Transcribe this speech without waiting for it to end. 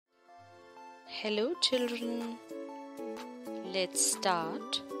Hello, children. Let's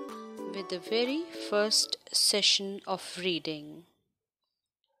start with the very first session of reading.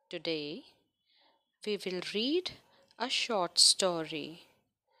 Today, we will read a short story,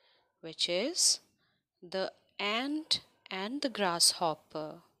 which is The Ant and the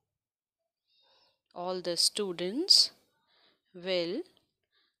Grasshopper. All the students will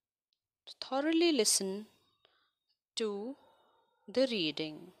thoroughly listen to the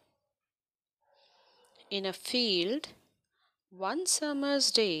reading. In a field, one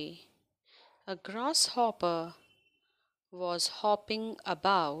summer's day, a grasshopper was hopping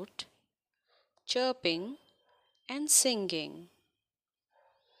about, chirping and singing.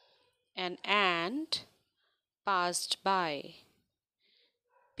 An ant passed by,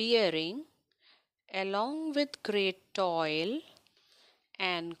 bearing, along with great toil,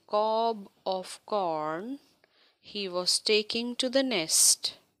 and cob of corn he was taking to the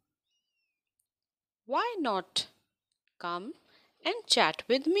nest. "Why not come and chat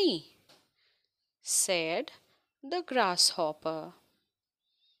with me?" said the grasshopper.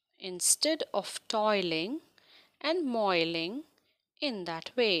 "Instead of toiling and moiling in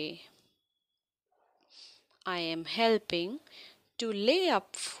that way, I am helping to lay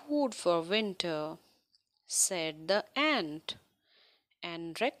up food for winter," said the ant,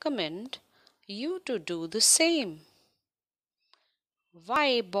 "and recommend you to do the same."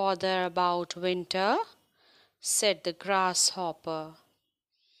 "Why bother about winter?" said the grasshopper.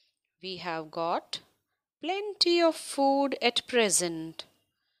 "We have got plenty of food at present."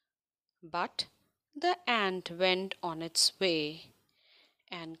 But the ant went on its way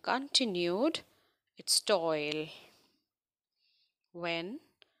and continued its toil. When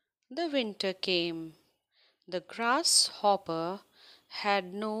the winter came, the grasshopper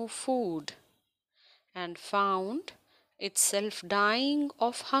had no food and found itself dying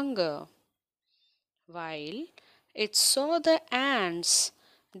of hunger, while it saw the ants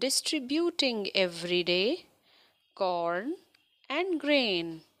distributing every day corn and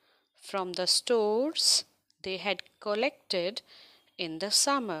grain from the stores they had collected in the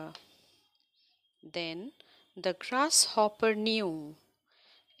summer. Then the grasshopper knew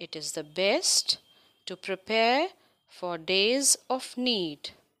it is the best to prepare for days of need.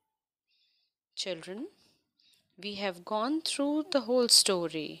 Children, we have gone through the whole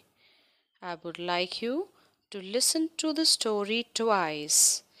story. I would like you to listen to the story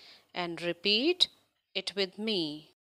twice and repeat it with me.